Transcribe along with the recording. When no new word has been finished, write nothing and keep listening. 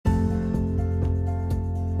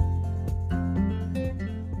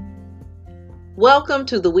Welcome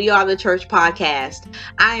to the We Are the Church podcast.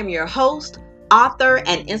 I am your host, author,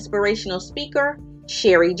 and inspirational speaker,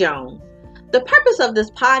 Sherry Jones. The purpose of this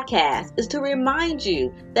podcast is to remind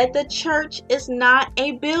you that the church is not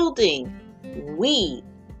a building. We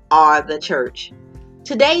are the church.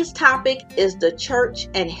 Today's topic is the church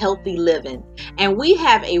and healthy living. And we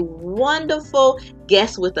have a wonderful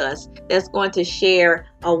guest with us that's going to share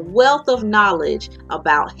a wealth of knowledge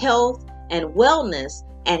about health and wellness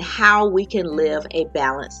and how we can live a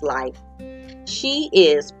balanced life. She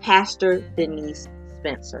is Pastor Denise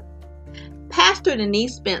Spencer. Pastor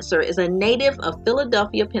Denise Spencer is a native of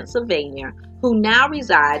Philadelphia, Pennsylvania, who now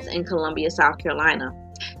resides in Columbia, South Carolina.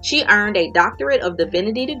 She earned a Doctorate of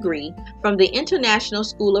Divinity degree from the International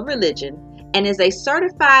School of Religion and is a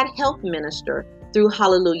certified health minister through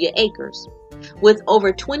Hallelujah Acres. With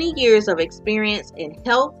over 20 years of experience in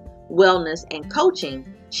health, wellness, and coaching,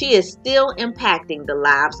 she is still impacting the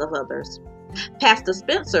lives of others. Pastor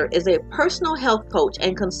Spencer is a personal health coach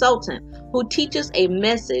and consultant who teaches a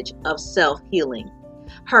message of self-healing.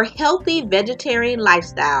 Her healthy vegetarian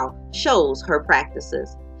lifestyle shows her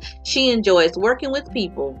practices. She enjoys working with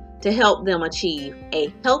people to help them achieve a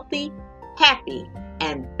healthy, happy,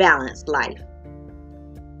 and balanced life.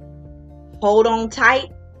 Hold on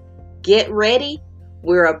tight, get ready.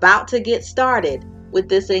 We're about to get started with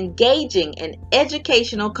this engaging and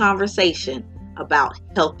educational conversation about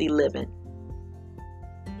healthy living.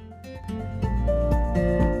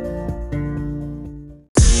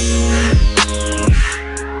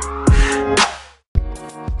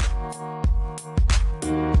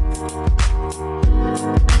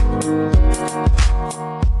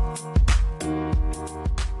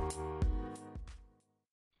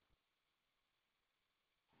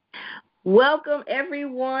 Welcome,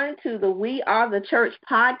 everyone, to the We Are the Church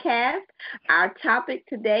podcast. Our topic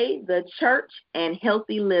today, the church and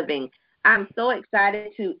healthy living. I'm so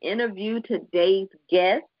excited to interview today's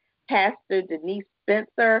guest, Pastor Denise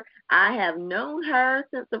Spencer. I have known her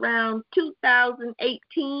since around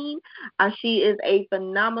 2018. She is a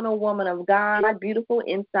phenomenal woman of God, beautiful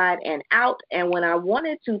inside and out. And when I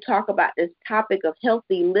wanted to talk about this topic of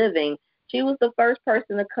healthy living, she was the first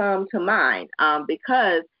person to come to mind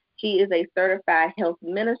because she is a certified health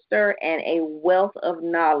minister and a wealth of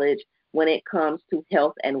knowledge when it comes to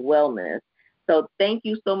health and wellness. So thank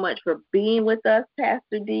you so much for being with us,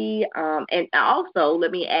 Pastor D. And also,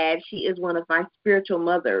 let me add, she is one of my spiritual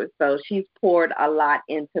mothers, so she's poured a lot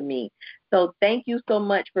into me. So thank you so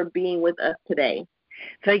much for being with us today.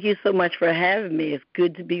 Thank you so much for having me. It's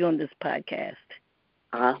good to be on this podcast.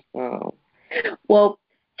 Awesome. Well,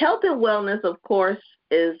 health and wellness, of course,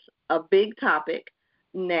 is a big topic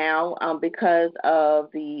now because of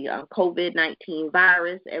the COVID-19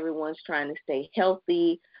 virus. Everyone's trying to stay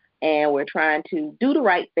healthy, and we're trying to do the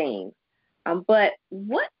right things. But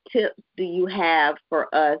what tips do you have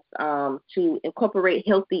for us to incorporate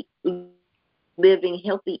healthy living,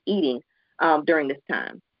 healthy eating during this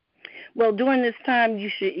time? Well, during this time, you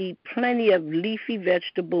should eat plenty of leafy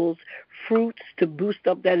vegetables, fruits to boost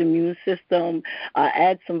up that immune system,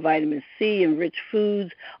 add some vitamin C and rich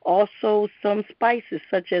foods, also some spices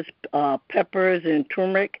such as peppers and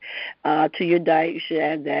turmeric to your diet. You should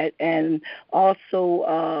add that, and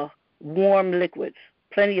also warm liquids,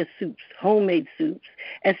 plenty of soups, homemade soups,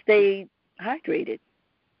 and stay hydrated.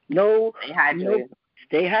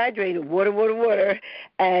 Stay hydrated, water,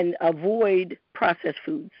 and avoid processed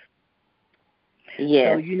foods.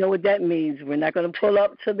 Yes. So you know what that means. We're not going to pull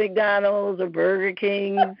up to McDonald's or Burger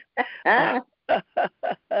King. All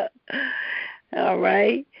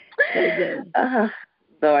right.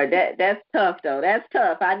 Lord, that's tough, though. That's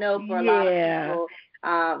tough. I know for a lot of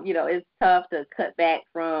people, it's tough to cut back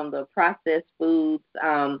from the processed foods.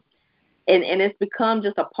 And it's become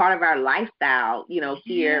just a part of our lifestyle,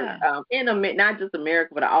 here in not just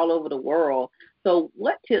America, but all over the world. So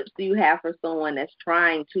what tips do you have for someone that's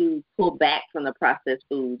trying to pull back from the processed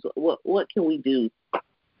foods? What can we do?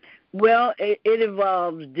 Well, it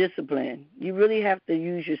involves discipline. You really have to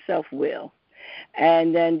use your self-will.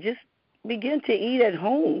 And then just begin to eat at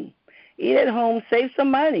home. Eat at home, save some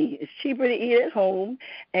money. It's cheaper to eat at home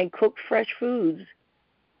and cook fresh foods.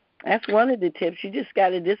 That's one of the tips. You just got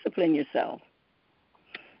to discipline yourself.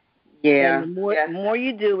 Yeah. And the more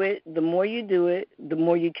you do it, the more you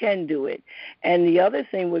can do it. And the other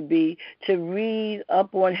thing would be to read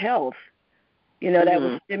up on health. That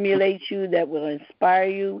will stimulate you, that will inspire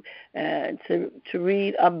you to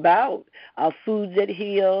read about foods that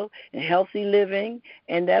heal and healthy living,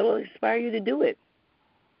 and that will inspire you to do it.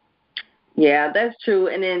 Yeah, that's true.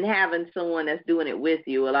 And then having someone that's doing it with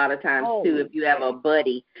you a lot of times too, Oh, if you have a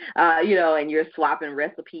buddy, and you're swapping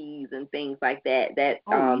recipes and things like that,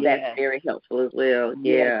 oh that's yeah. very helpful as well.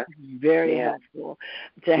 Yes, Yeah. it's very Yeah. helpful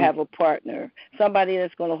to have a partner, somebody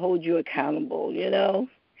that's going to hold you accountable. Yeah,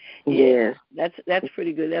 Yes. that's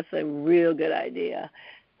pretty good. That's a real good idea.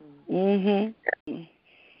 Mhm.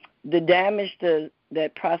 The damage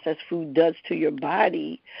that processed food does to your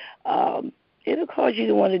body, um, it'll cause you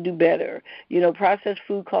to want to do better. Processed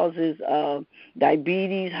food causes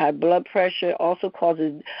diabetes, high blood pressure, also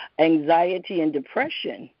causes anxiety and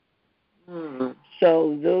depression. Mm.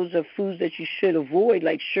 So those are foods that you should avoid,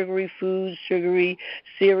 like sugary foods, sugary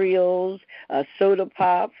cereals, soda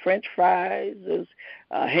pop, French fries, those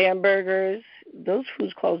hamburgers. Those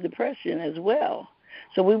foods cause depression as well.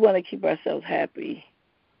 So we want to keep ourselves happy.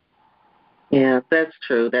 Yeah, that's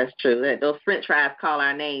true. That's true. Those French fries call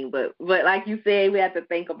our name, but like you said, we have to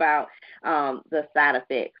think about the side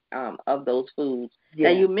effects of those foods. Now,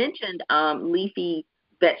 Yeah. you mentioned leafy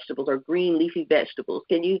vegetables or green leafy vegetables.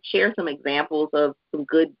 Can you share some examples of some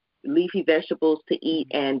good leafy vegetables to eat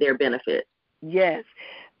and their benefits? Yes.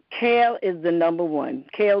 Kale is the number one.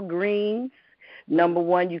 Kale greens, number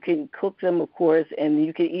one. You can cook them, of course, and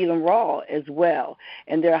you can eat them raw as well.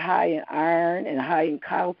 And they're high in iron and high in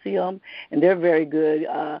calcium, and they're very good.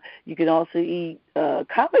 You can also eat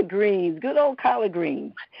collard greens, good old collard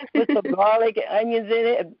greens. Put some garlic and onions in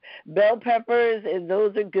it, bell peppers, and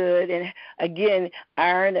those are good. And again,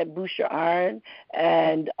 iron, that boosts your iron.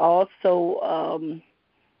 And also,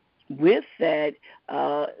 with that,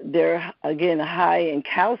 they're again high in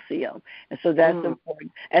calcium, and so that's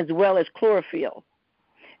important, as well as chlorophyll,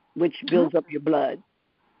 which builds up your blood.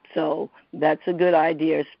 So that's a good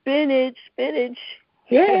idea. Spinach.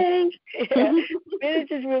 Yay!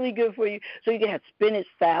 Spinach is really good for you. So you can have spinach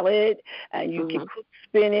salad, and you can cook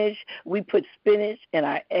spinach. We put spinach in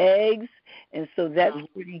our eggs, and so that's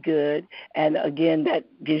pretty good. And again, that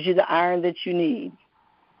gives you the iron that you need.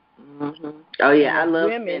 Oh yeah, I love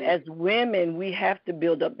women. spinach. As women, we have to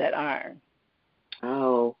build up that iron.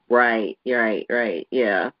 Oh, right, right.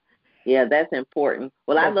 Yeah. Yeah, that's important.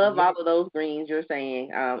 Well, I love all of those greens you're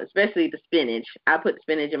saying, especially the spinach. I put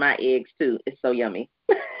spinach in my eggs too. It's so yummy.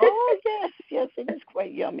 Oh, yes, it is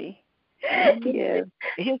quite yummy. Yes.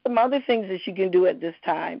 Here's some other things that you can do at this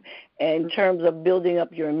time in terms of building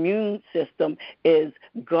up your immune system is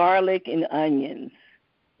garlic and onions.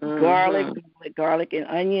 Garlic and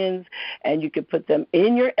onions, and you can put them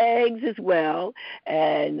in your eggs as well.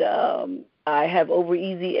 And I have over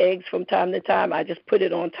easy eggs from time to time. I just put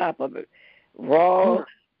it on top of it, raw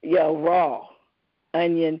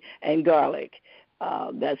onion and garlic.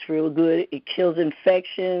 That's real good. It kills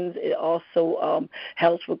infections. It also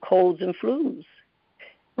helps with colds and flus.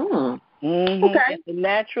 Okay. It's a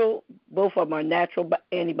natural. Both of them are natural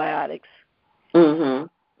antibiotics.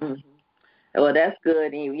 Well, that's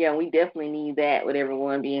good. And yeah, we definitely need that with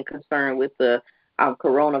everyone being concerned with the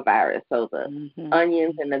coronavirus. So the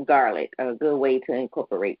onions and the garlic are a good way to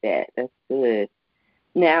incorporate that. That's good.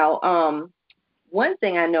 Now, one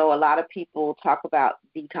thing I know a lot of people talk about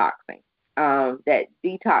detoxing. That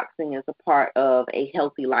detoxing is a part of a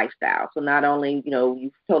healthy lifestyle. So not only,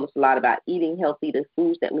 you've told us a lot about eating healthy, the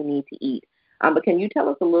foods that we need to eat, but can you tell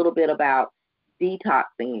us a little bit about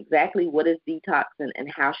detoxing? Exactly what is detoxing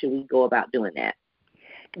and how should we go about doing that?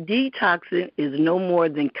 Detoxing is no more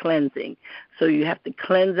than cleansing. So you have to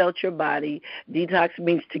cleanse out your body. Detox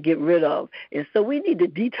means to get rid of. And so we need to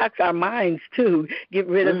detox our minds too, get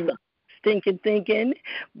rid of stinking thinking.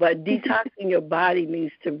 But detoxing your body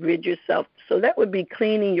means to rid yourself. So that would be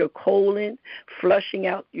cleaning your colon, flushing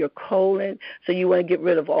out your colon. So you want to get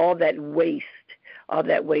rid of all that waste.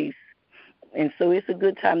 And so it's a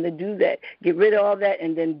good time to do that. Get rid of all that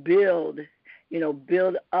and then build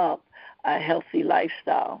up a healthy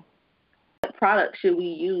lifestyle. What products should we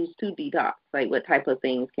use to detox? Like what type of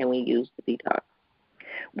things can we use to detox?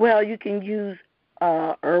 Well, you can use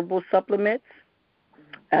herbal supplements,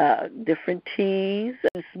 different teas,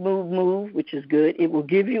 a smooth move, which is good. It will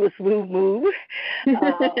give you a smooth move.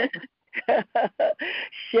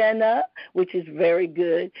 Senna, which is very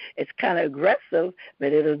good. It's kind of aggressive,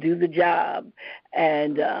 but it'll do the job.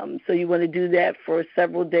 And so you want to do that for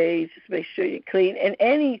several days. Just make sure you're clean. And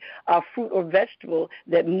any fruit or vegetable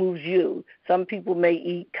that moves you. Some people may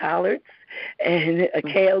eat collards and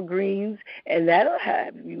kale greens, and that'll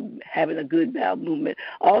have you having a good bowel movement.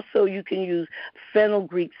 Also, you can use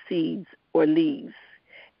fenugreek seeds or leaves,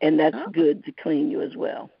 and that's good to clean you as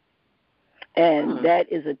well. And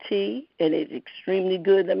that is a tea, and it's extremely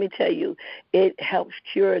good. Let me tell you, it helps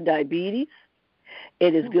cure diabetes.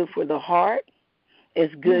 It is good for the heart.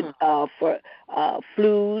 It's good for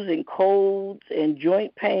flus and colds and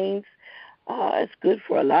joint pains. It's good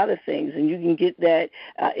for a lot of things, and you can get that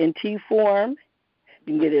in tea form.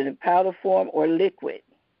 You can get it in powder form or liquid.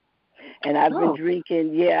 And I've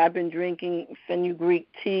been drinking fenugreek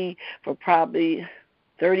tea for probably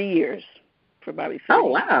 30 years. For about 30 Oh,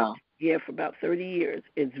 wow. Yeah, for about 30 years.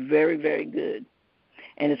 It's very, very good.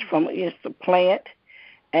 And it's a plant.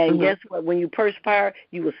 And guess what? When you perspire,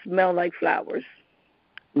 you will smell like flowers.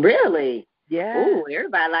 Really? Yeah. Ooh,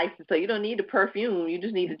 everybody likes it, so you don't need the perfume. You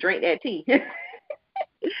just need to drink that tea.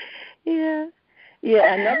 Yeah.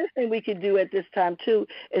 Yeah, another thing we could do at this time, too,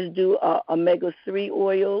 is do omega-3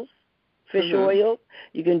 oils, fish oil.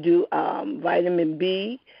 You can do vitamin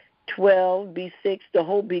B, 12, B6, the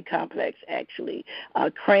whole B complex, actually.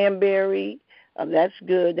 Cranberry, that's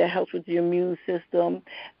good. That helps with your immune system.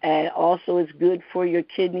 And also it's good for your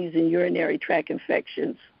kidneys and urinary tract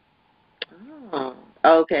infections. Oh,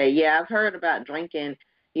 okay. Yeah, I've heard about drinking,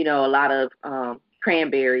 a lot of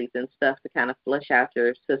cranberries and stuff to kind of flush out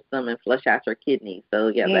your system and flush out your kidneys. So,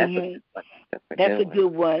 yeah, that's a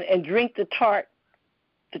good one. And drink the tart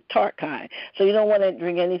kind. So you don't want to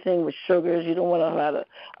drink anything with sugars. You don't want a lot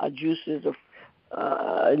of juices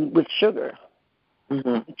with sugar.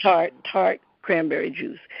 Tart cranberry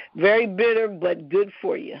juice. Very bitter, but good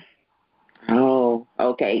for you. Oh,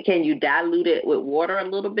 okay. Can you dilute it with water a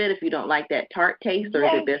little bit if you don't like that tart taste, or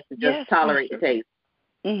is it best to just tolerate the taste?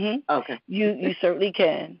 Okay. You certainly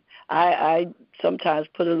can. I sometimes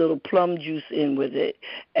put a little plum juice in with it,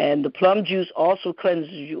 and the plum juice also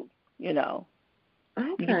cleanses you. Okay.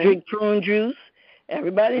 You can drink prune juice.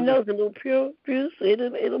 Everybody knows a little prune juice.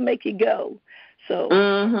 It'll make you go. So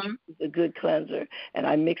it's a good cleanser, and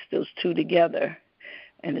I mix those two together,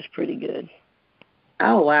 and it's pretty good.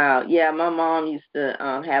 Oh, wow. Yeah, my mom used to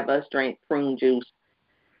have us drink prune juice,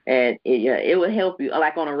 and it would help you,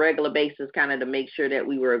 like on a regular basis, kind of to make sure that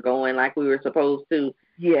we were going like we were supposed to.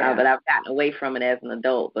 Yeah. But I've gotten away from it as an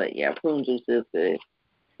adult. But, yeah, prune juice is good.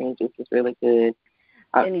 Prune juice is really good.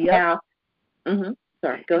 Sorry,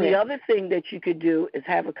 go ahead. The other thing that you could do is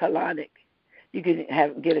have a colonic. You can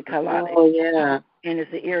get a colonic. Oh, yeah. And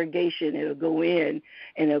it's an irrigation. It'll go in,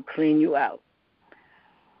 and it'll clean you out.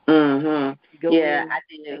 Yeah, I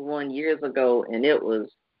did it 1 year ago, and it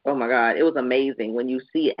was, oh my God, it was amazing when you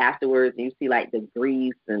see it afterwards and you see like the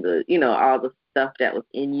grease and the, all the stuff that was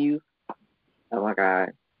in you. Oh my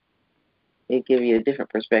God, it gives you a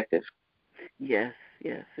different perspective. Yes,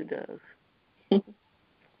 it does.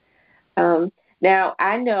 Now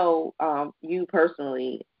I know you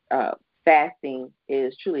personally, fasting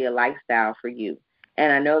is truly a lifestyle for you,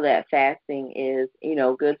 and I know that fasting is,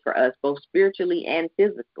 good for us both spiritually and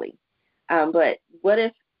physically. But what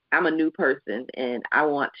if I'm a new person and I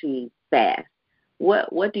want to fast?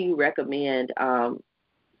 What do you recommend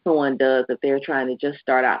someone does if they're trying to just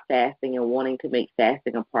start out fasting and wanting to make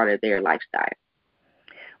fasting a part of their lifestyle?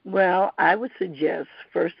 Well, I would suggest,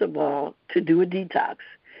 first of all, to do a detox,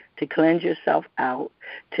 to cleanse yourself out,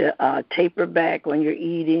 to taper back when you're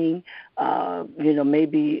eating,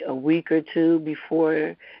 maybe a week or two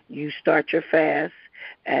before you start your fast,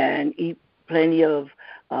 and eat plenty of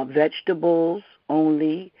vegetables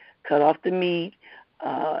only, cut off the meat,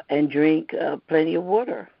 and drink plenty of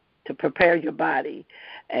water to prepare your body.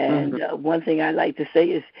 And one thing I like to say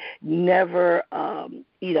is never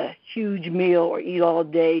eat a huge meal or eat all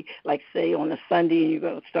day, like say on a Sunday and you're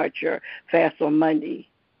going to start your fast on Monday.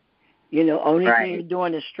 Only thing you're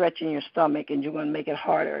doing is stretching your stomach, and you're going to make it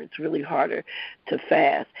harder. It's really harder to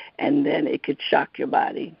fast, and then it could shock your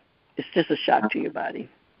body. It's just a shock to your body.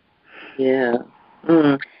 Yeah.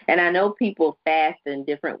 And I know people fast in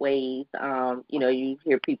different ways. You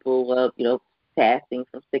hear people, fasting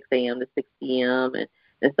from 6 a.m. to 6 p.m.,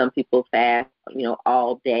 and some people fast,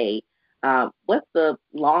 all day. What's the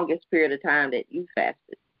longest period of time that you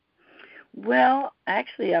fasted? Well,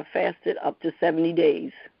 actually, I fasted up to 70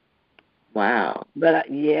 days. Wow. But,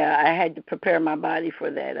 I had to prepare my body for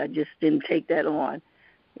that. I just didn't take that on,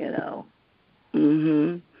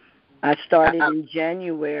 I started in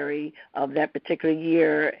January of that particular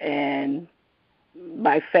year, and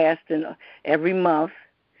by fasting every month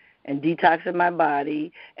and detoxing my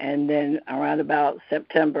body, and then around about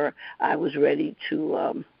September, I was ready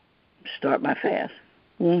to start my fast.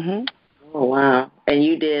 Oh, wow. And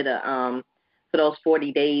you did, for those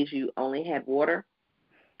 40 days, you only had water?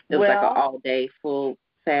 It was like an all-day full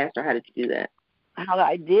fast, or how did you do that? How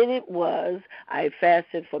I did it was I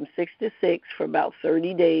fasted from 6 to 6 for about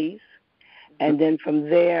 30 days. And then from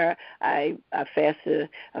there, I fasted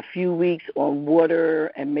a few weeks on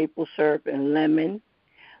water and maple syrup and lemon.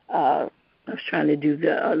 I was trying to do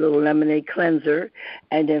the little lemonade cleanser,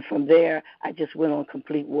 and then from there, I just went on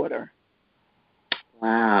complete water.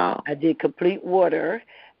 Wow. I did complete water,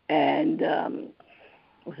 and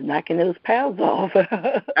was knocking those pounds off. I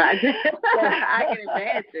can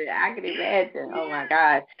imagine. I can imagine. Oh my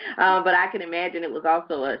God. But I can imagine it was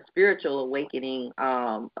also a spiritual awakening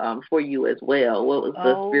for you as well. What was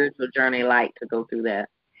the spiritual journey like to go through that?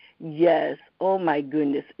 Yes. Oh, my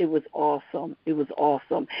goodness. It was awesome. It was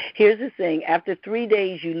awesome. Here's the thing. After 3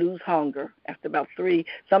 days, you lose hunger. After about 3,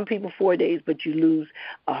 some people 4 days, but you lose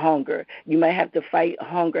a hunger. You might have to fight a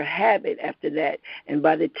hunger habit after that. And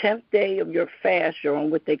by the 10th day of your fast, you're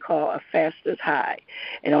on what they call a faster's high.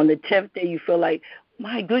 And on the 10th day, you feel like,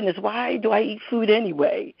 my goodness, why do I eat food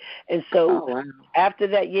anyway? And so after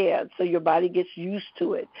that, so your body gets used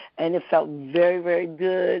to it. And it felt very, very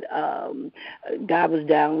good. God was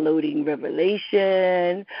downloading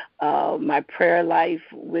revelation. My prayer life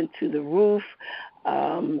went to the roof.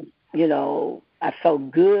 I felt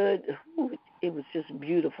good. It was just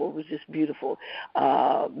beautiful. It was just beautiful.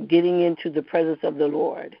 Getting into the presence of the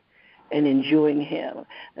Lord and enjoying him.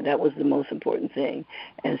 And that was the most important thing.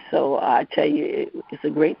 And so I tell you, it's a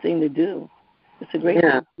great thing to do. It's a great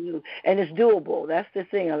thing to do. And it's doable. That's the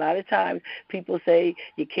thing. A lot of times people say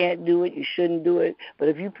you can't do it, you shouldn't do it. But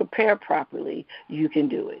if you prepare properly, you can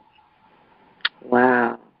do it.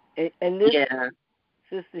 Wow. And this,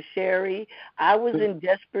 Sister Sherry, I was in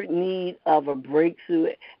desperate need of a breakthrough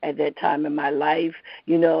at that time in my life.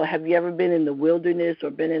 Have you ever been in the wilderness or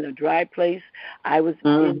been in a dry place? I was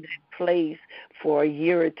in that place for a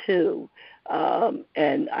year or two,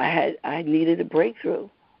 and I needed a breakthrough.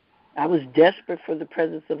 I was desperate for the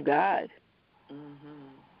presence of God.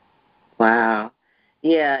 Wow.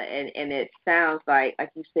 Yeah, and it sounds like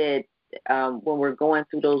you said, when we're going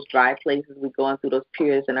through those dry places, we're going through those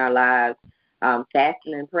periods in our lives,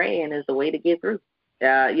 fasting and praying is the way to get through.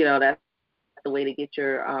 That's the way to get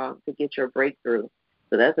your breakthrough.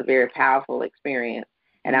 So that's a very powerful experience.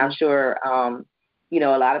 And I'm sure,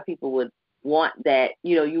 a lot of people would want that,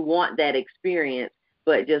 you want that experience,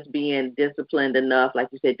 but just being disciplined enough, like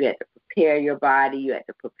you said, you had to prepare your body, you had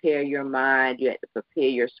to prepare your mind, you had to prepare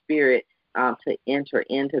your spirit to enter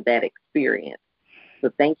into that experience.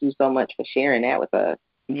 So thank you so much for sharing that with us.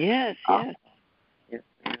 Yes.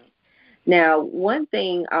 Now, one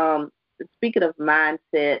thing, speaking of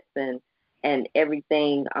mindsets and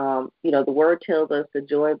everything, the word tells us the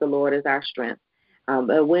joy of the Lord is our strength.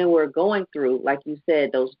 But when we're going through, like you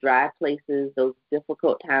said, those dry places, those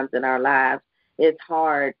difficult times in our lives, it's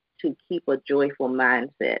hard to keep a joyful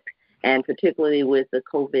mindset. And particularly with the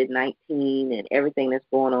COVID-19 and everything that's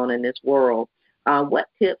going on in this world, what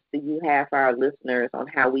tips do you have for our listeners on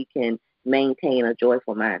how we can maintain a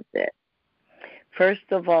joyful mindset?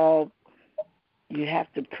 First of all, you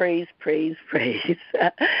have to praise. Be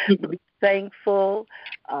thankful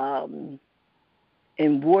and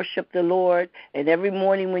worship the Lord. And every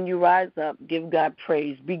morning when you rise up, give God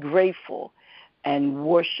praise. Be grateful and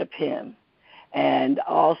worship him. And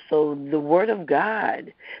also the Word of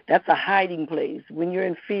God, that's a hiding place. When you're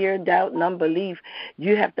in fear, doubt, and unbelief,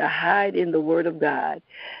 you have to hide in the Word of God,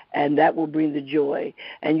 and that will bring the joy.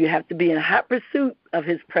 And you have to be in hot pursuit of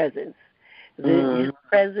his presence. His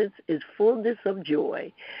presence is fullness of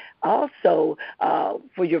joy. Also,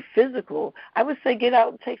 for your physical, I would say get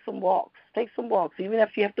out and take some walks. Even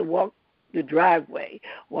if you have to walk the driveway,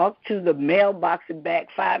 walk to the mailbox and back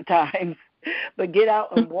 5 times. But get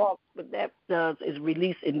out and walk. What that does is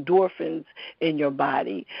release endorphins in your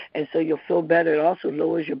body, and so you'll feel better. It also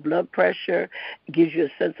lowers your blood pressure, gives you a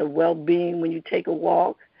sense of well-being when you take a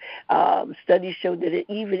walk. Studies show that it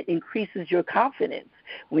even increases your confidence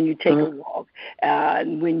when you take a walk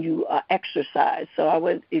and when you exercise. So I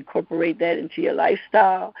would incorporate that into your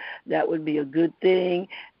lifestyle. That would be a good thing.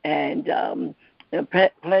 And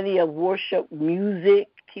plenty of worship music.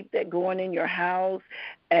 Keep that going in your house.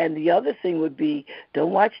 And the other thing would be,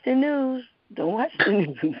 don't watch the news.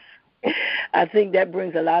 I think that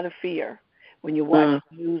brings a lot of fear when you watch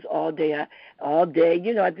the news all day.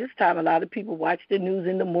 At this time, a lot of people watch the news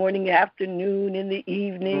in the morning, afternoon, in the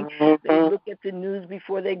evening. They look at the news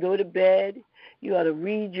before they go to bed. You ought to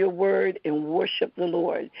read your word and worship the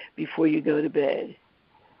Lord before you go to bed.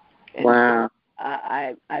 And wow.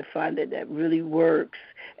 I find that really works.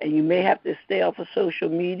 And you may have to stay off of social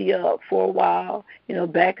media for a while,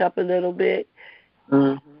 back up a little bit.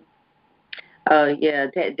 They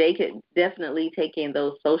could definitely take in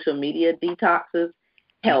those social media detoxes.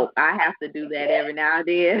 Help. I have to do that every now and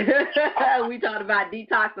then. We talked about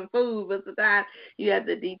detoxing food, but sometimes you have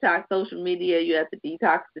to detox social media. You have to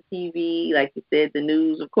detox the TV, like you said, the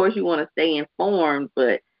news. Of course, you want to stay informed,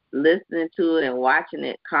 but listening to it and watching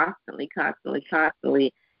it constantly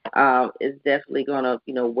is definitely going to,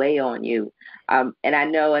 weigh on you. And I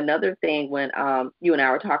know another thing, when you and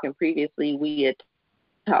I were talking previously,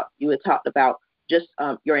 you had talked about just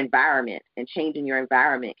your environment, and changing your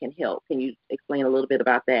environment can help. Can you explain a little bit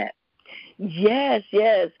about that? Yes,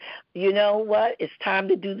 yes. You know what? It's time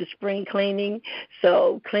to do the spring cleaning.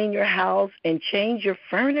 So clean your house and change your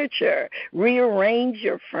furniture. Rearrange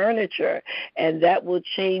your furniture, and that will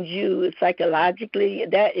change you psychologically.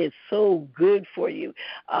 That is so good for you.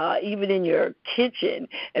 Even in your kitchen,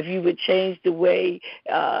 if you would change the way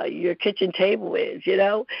your kitchen table is,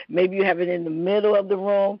 maybe you have it in the middle of the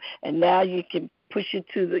room, and now you can push it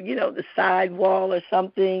to the side wall or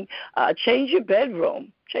something. Change your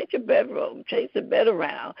bedroom. Change the bed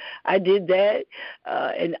around. I did that,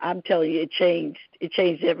 and I'm telling you, it changed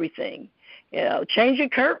everything. Change your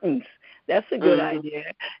curtains. That's a good idea.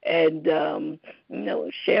 And,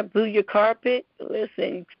 shampoo your carpet.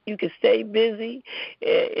 Listen, you can stay busy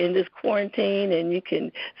in this quarantine, and you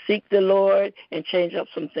can seek the Lord and change up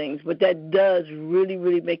some things. But that does really,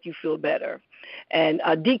 really make you feel better. And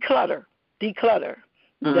declutter.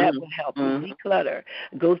 That will help you declutter.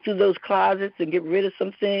 Go through those closets and get rid of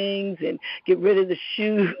some things, and get rid of the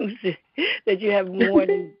shoes that you have more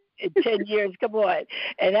than 10 years. Come on.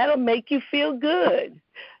 And that'll make you feel good.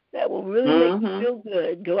 That will really make you feel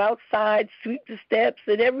good. Go outside, sweep the steps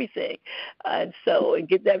and everything. And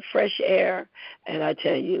get that fresh air. And I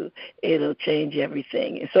tell you, it'll change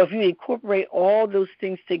everything. And so if you incorporate all those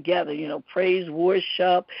things together, praise,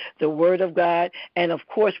 worship, the Word of God, and, of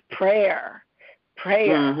course, prayer.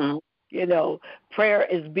 Prayer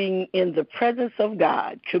is being in the presence of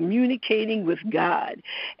God, communicating with God.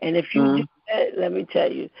 And if you do that, let me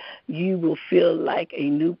tell you, you will feel like a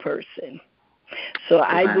new person. So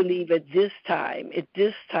I believe at this time,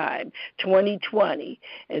 2020,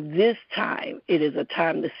 at this time, it is a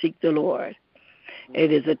time to seek the Lord.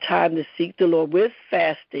 It is a time to seek the Lord with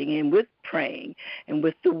fasting and with praying and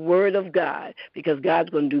with the Word of God, because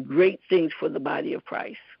God's going to do great things for the body of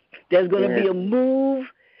Christ. There's going to be a move.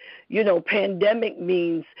 Pandemic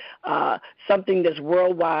means something that's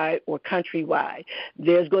worldwide or countrywide.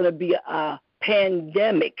 There's going to be a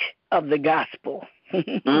pandemic of the gospel.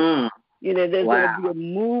 There's going to be a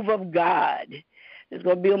move of God. There's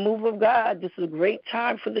going to be a move of God. This is a great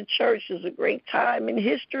time for the church. It's a great time in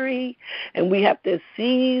history, and we have to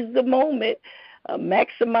seize the moment,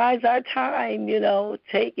 maximize our time,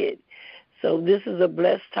 take it. So this is a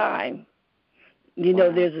blessed time.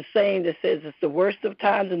 There's a saying that says it's the worst of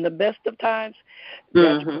times and the best of times.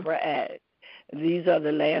 That's where we're at. These are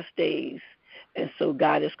the last days. And so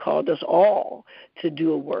God has called us all to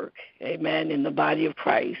do a work, amen, in the body of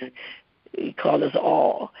Christ. He called us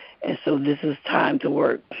all. And so this is time to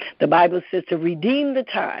work. The Bible says to redeem the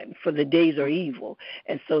time, for the days are evil.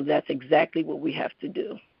 And so that's exactly what we have to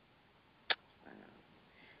do.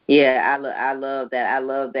 Yeah, I love that. I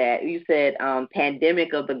love that. You said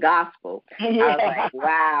pandemic of the gospel. Yeah. I was like,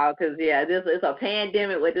 wow, because, it's a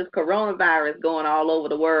pandemic with this coronavirus going all over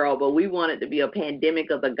the world, but we want it to be a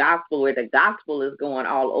pandemic of the gospel, where the gospel is going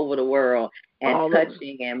all over the world and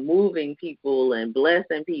touching and moving people and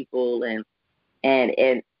blessing people and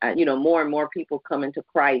more and more people coming to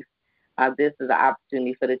Christ. This is an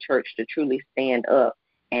opportunity for the church to truly stand up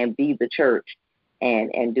and be the church.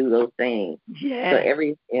 And do those things. Yeah. So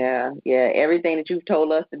everything that you've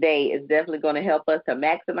told us today is definitely going to help us to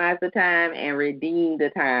maximize the time and redeem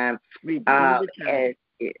the time.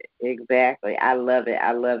 Exactly. I love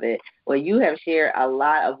it. Well, you have shared a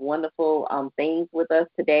lot of wonderful things with us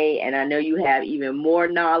today, and I know you have even more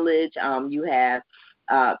knowledge. You have,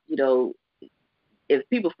 if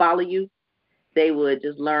people follow you, they would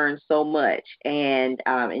just learn so much, and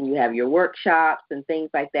you have your workshops and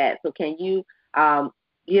things like that. So can you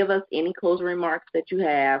give us any closing remarks that you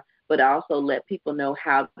have, but also let people know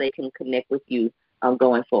how they can connect with you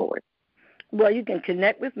going forward? Well, you can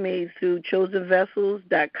connect with me through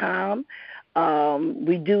chosenvessels.com.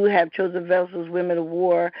 We do have Chosen Vessels Women of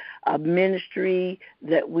War ministry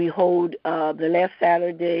that we hold the last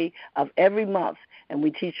Saturday of every month, and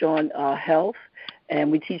we teach on health, and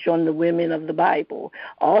we teach on the women of the Bible.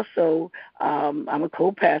 Also, I'm a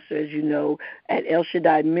co-pastor, as you know, at El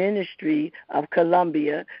Shaddai Ministry of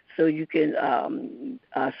Columbia, so you can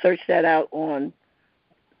search that out on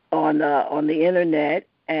the internet.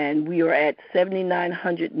 And we are at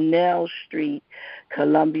 7900 Nell Street,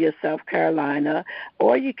 Columbia, South Carolina.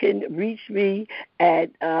 Or you can reach me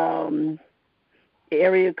at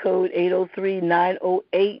area code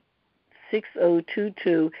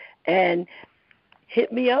 803-908-6022. And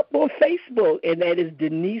hit me up on Facebook, and that is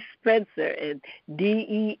Denise Spencer, and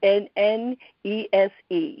DENNESE.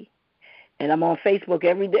 And I'm on Facebook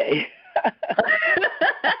every day.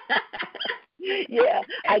 Yeah,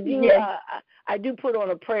 I do. I do put on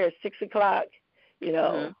a prayer at 6 o'clock. You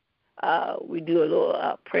know, we do a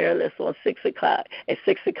little prayer list on 6 o'clock. At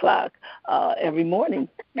 6 o'clock every morning.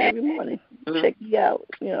 Check me out.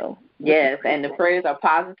 You know. Yes, and the prayers are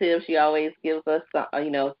positive. She always gives us,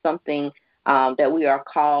 something that we are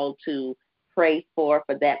called to pray for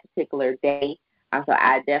that particular day. So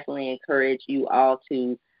I definitely encourage you all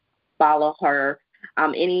to follow her.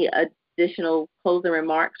 Any additional closing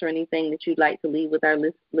remarks or anything that you'd like to leave with our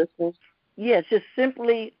listeners? Yes, just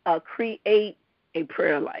simply create a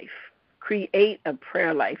prayer life. Create a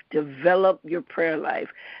prayer life. Develop your prayer life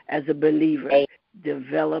as a believer.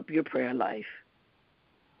 Develop your prayer life.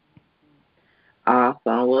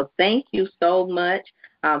 Awesome. Well, thank you so much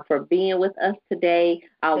for being with us today.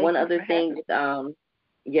 One other thing,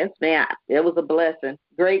 yes, ma'am, it was a blessing.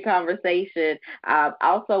 Great conversation.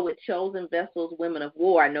 Also with Chosen Vessels Women of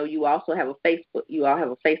War, I know you also have a Facebook. You all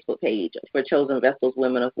have a Facebook page for Chosen Vessels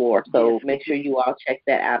Women of War. So make sure you all check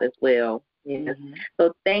that out as well. Yes.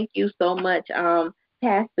 So thank you so much,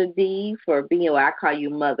 Pastor D, for being, I call you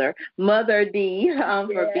Mother D,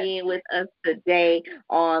 for being with us today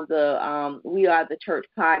on the We Are the Church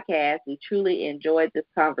podcast. We truly enjoyed this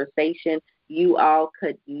conversation. You all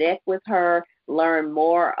connect with her, learn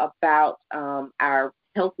more about our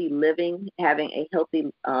healthy living, having a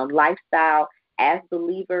healthy lifestyle as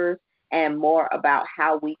believers, and more about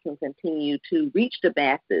how we can continue to reach the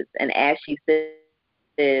masses. And as she says,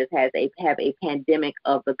 have a pandemic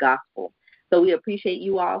of the gospel. So we appreciate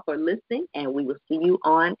you all for listening, and we will see you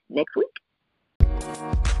on next week.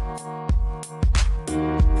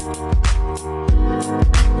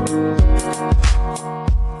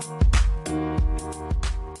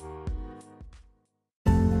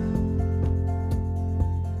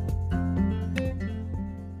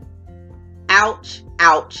 Ouch,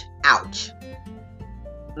 ouch, ouch.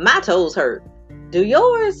 My toes hurt. Do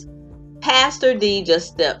yours? Pastor D just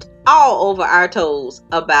stepped all over our toes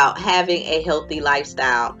about having a healthy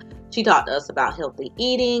lifestyle. She talked to us about healthy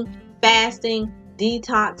eating, fasting,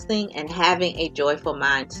 detoxing, and having a joyful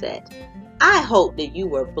mindset. I hope that you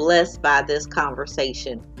were blessed by this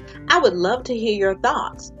conversation. I would love to hear your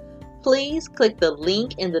thoughts. Please click the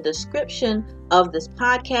link in the description of this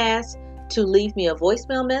podcast to leave me a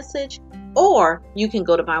voicemail message, or you can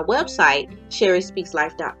go to my website,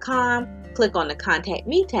 sherryspeakslife.com, click on the Contact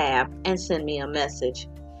Me tab, and send me a message.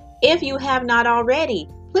 If you have not already,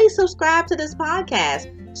 please subscribe to this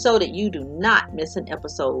podcast so that you do not miss an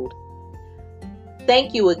episode.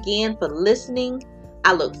 Thank you again for listening.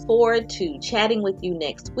 I look forward to chatting with you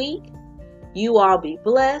next week. You all be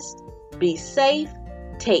blessed, be safe,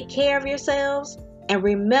 take care of yourselves, and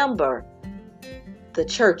remember, the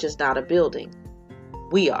church is not a building.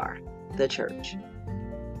 We are the church.